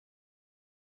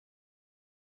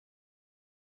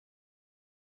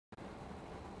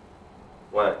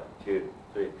1, 2,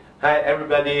 3. Hi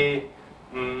everybody.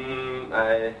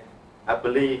 I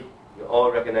believe you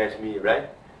all recognize me, right?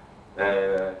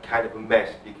 Kind of a mess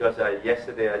because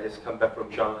yesterday I just come back from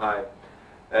Shanghai,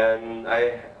 and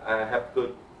I have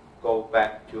to go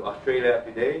back to Australia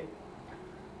today.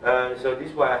 So this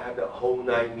is why I have the whole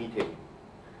night meeting.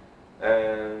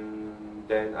 And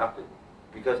then after,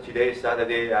 because today is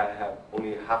Saturday, I have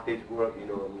only half day to work, you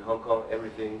know, in Hong Kong,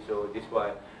 everything. So this is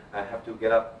why I have to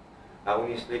get up. I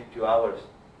only sleep 2 hours.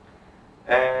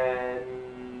 And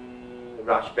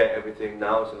rush back everything.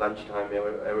 Now it's lunchtime,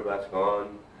 everybody's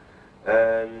gone.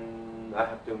 And I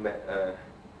have to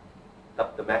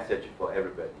stop the message for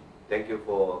everybody. Thank you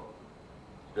for,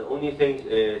 the only thing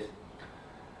is,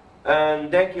 and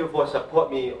thank you for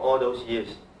support me all those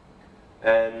years.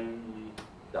 And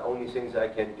the only things I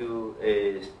can do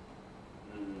is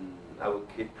I will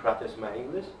keep practice my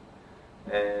English,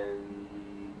 and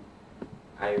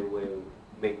I will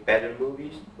make better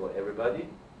movies for everybody.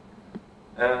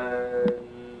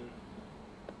 And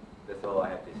that's all I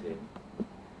have to say.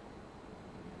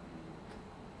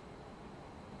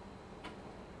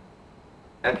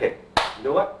 Okay, you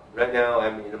know what? Right now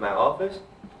I'm in my office.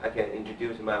 I can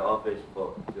introduce my office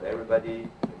to everybody.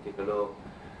 Take a look.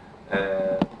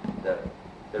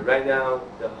 Right now,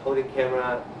 the holding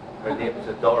camera, her name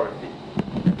is Dorothy.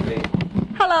 Okay.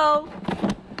 Hello.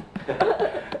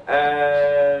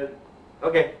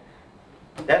 Okay,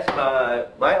 that's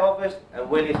my office and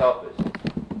Willie's office,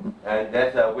 and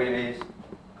that's Willie's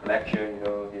collection. You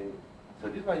know, so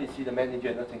this one you see the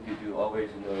manager, nothing to do. Always,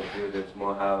 you know, build a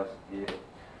small house here.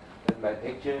 That's my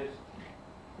pictures.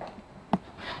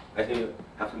 I think you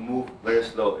have to move very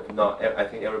slow. If not, I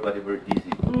think everybody very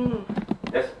dizzy.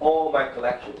 That's all my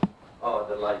collection. Oh,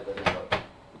 the light doesn't work.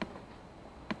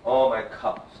 All my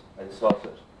cups and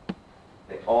saucers.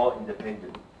 They're all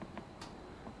independent.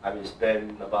 I've been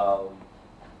spending about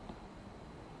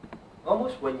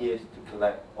almost 1 year to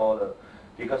collect all the,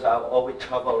 because I always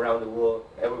travel around the world.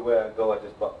 Everywhere I go, I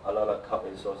just bought a lot of cups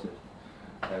and saucers.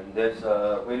 And there's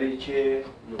Willie Chan,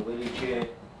 Willie Chan.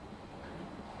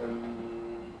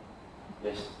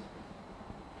 Yes.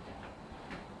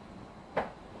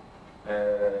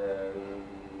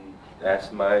 And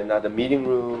that's my another meeting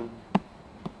room.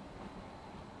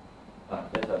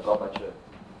 There's a Gorbachev.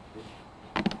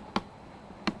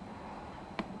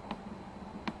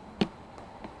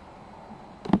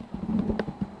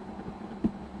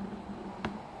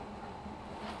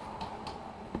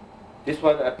 This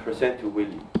one I present to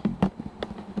Willie.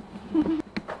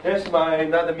 Here's my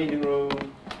another meeting room.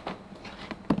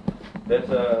 That's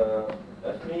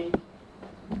me.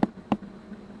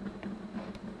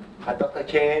 Hi, Dr.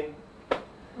 Chan.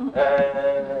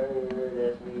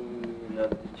 That's me.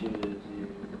 Another pictures here.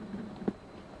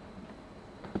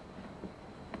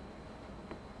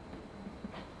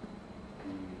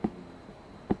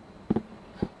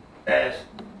 That's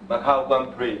Macau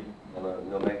Grand Prix.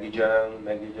 No, Maggie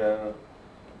Zhang,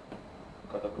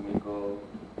 Katakumiko.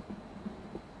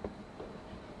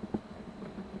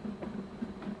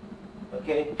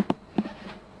 Okay.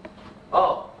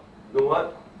 Oh, you know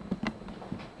what?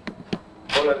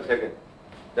 Hold on a second.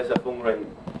 That's a phone ring.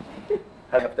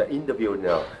 I have the interview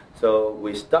now. So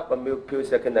we stop a few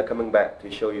seconds and coming back to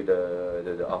show you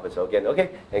the office again.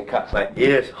 Okay? And cut. My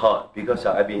ears hot because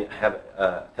I've been have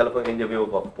a telephone interview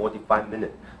for 45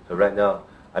 minutes. So right now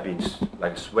I've been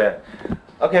like sweat.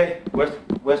 Okay,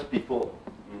 where's before?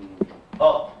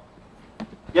 Oh,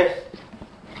 yes.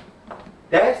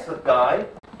 That's the guy.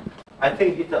 I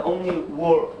think he's the only the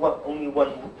world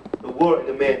and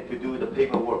the man to do the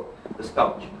paperwork, the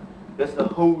sculpture. That's the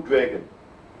whole dragon.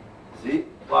 See?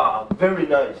 Wow, very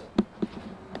nice.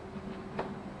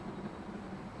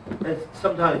 And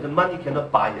sometimes the money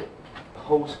cannot buy it. The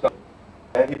whole sculpture.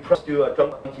 And he pressed to a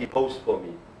drunk, he posed for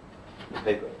me. The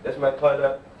paper. That's my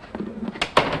toilet.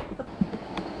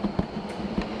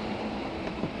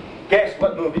 Guess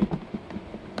what movie?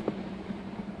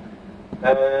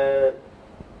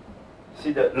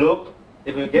 See the look?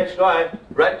 If you guess right,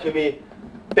 write to me,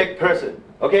 big person,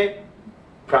 okay?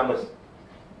 Promise.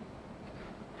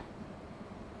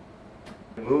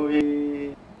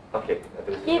 Movie. Okay.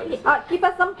 Give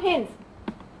us some hints.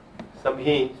 Some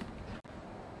hints.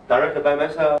 Directed by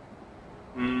myself.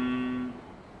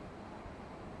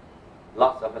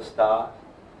 Lots of stars.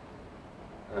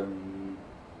 And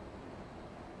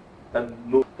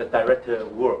the director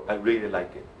work, I really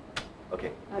like it.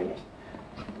 Okay. Okay.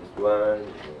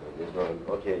 This one.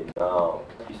 Okay, now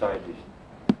beside this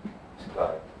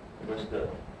sky, where's the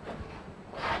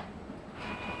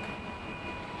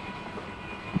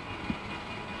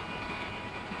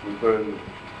burn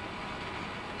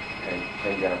and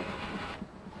hang down.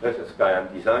 There's a sky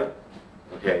I'm design.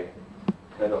 Okay.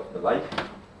 Turn off the light.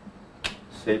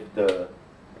 Save the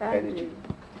energy.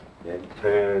 Then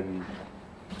turn.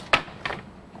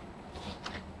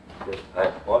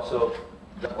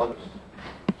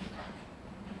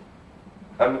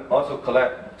 I'm also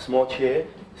collect small chair.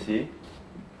 See.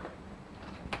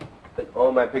 And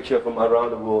all my picture from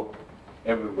around the world,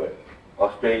 everywhere.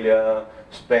 Australia,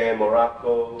 Spain,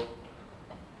 Morocco,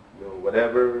 you know,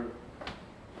 whatever.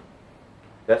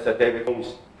 That's a David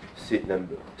Holmes seat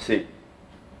number. Seat.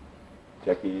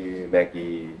 Jackie,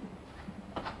 Maggie,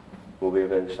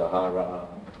 Vivian, Sahara.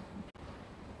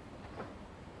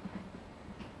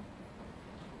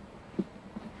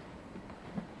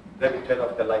 Let me turn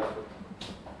off the light.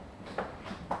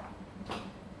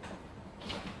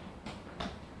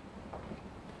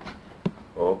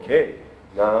 Okay,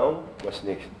 now what's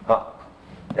next?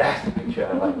 That's the picture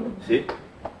I like. See?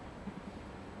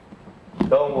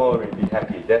 Don't worry, be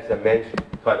happy. That's a men's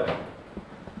toilet.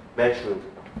 Men's room.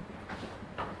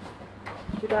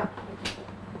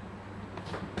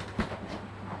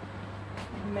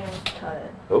 Men's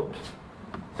toilet. Oops.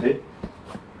 See?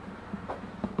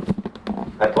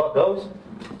 I bought those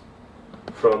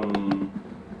from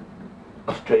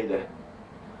Australia.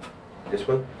 This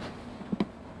one.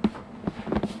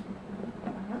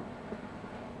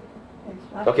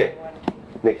 Okay,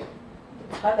 next.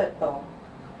 Toilet bowl.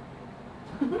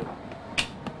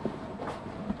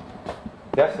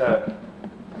 That's a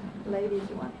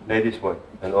ladies one,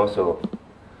 and also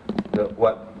the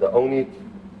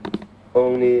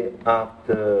only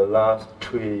after last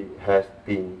tree has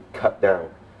been cut down,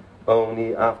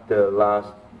 only after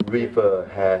last river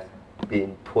has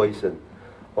been poisoned,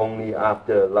 only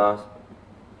after last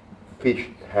fish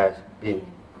has been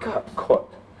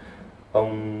caught.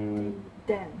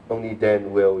 Only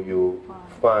then will you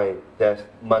find that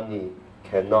money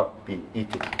cannot be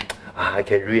eaten. I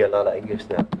can read a lot of English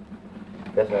now.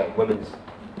 That's a women's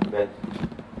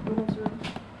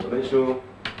room.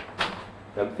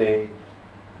 Something.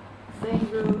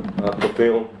 Same room.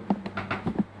 Perfume.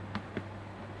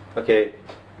 Okay.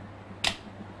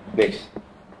 Next.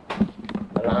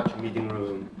 A large meeting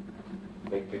room.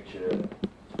 Big picture.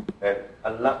 And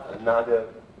another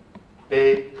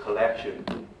big collection.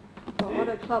 All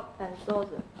the cup and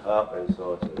saucer. Cup and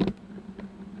saucer.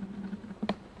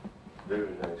 Very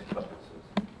nice cup and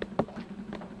saucer.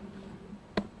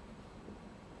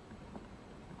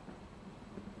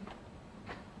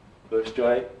 First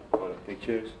try, all the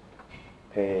pictures.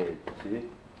 Pen, see?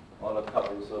 All the cup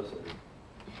and saucer.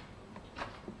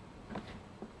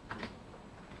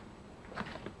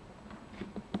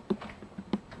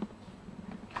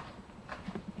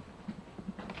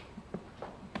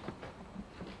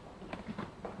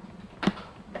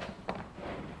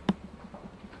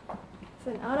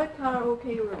 It's another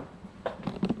karaoke room.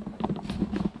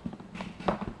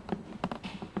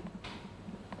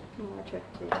 More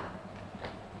attractive.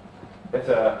 It's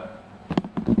a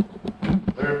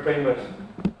very famous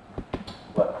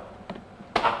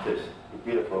artist. He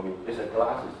built it for me. It's a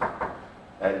glasses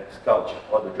and sculpture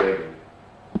of the dragon.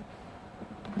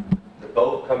 The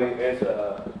boat coming is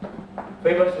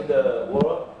famous in the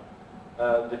world.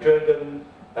 The dragon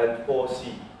and 4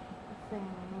 sea.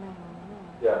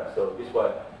 Yeah, so this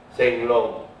one, Sing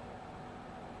Long.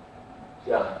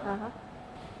 Yeah.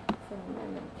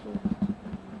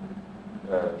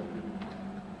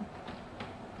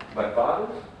 My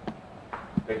father's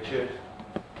pictures,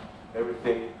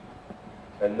 everything,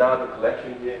 and now the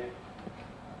collection here.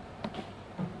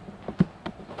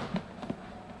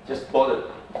 Just bought it.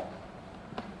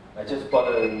 I just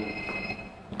bought it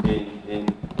in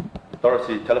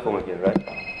Dorothy telephone again, right?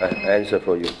 I answer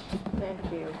for you.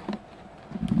 Thank you.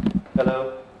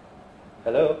 Hello?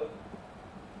 Hello?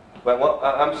 Well,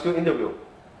 I'm still interview.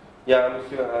 Yeah, I'm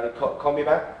still, call me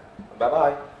back.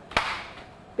 Bye-bye.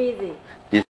 Busy.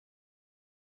 Yes.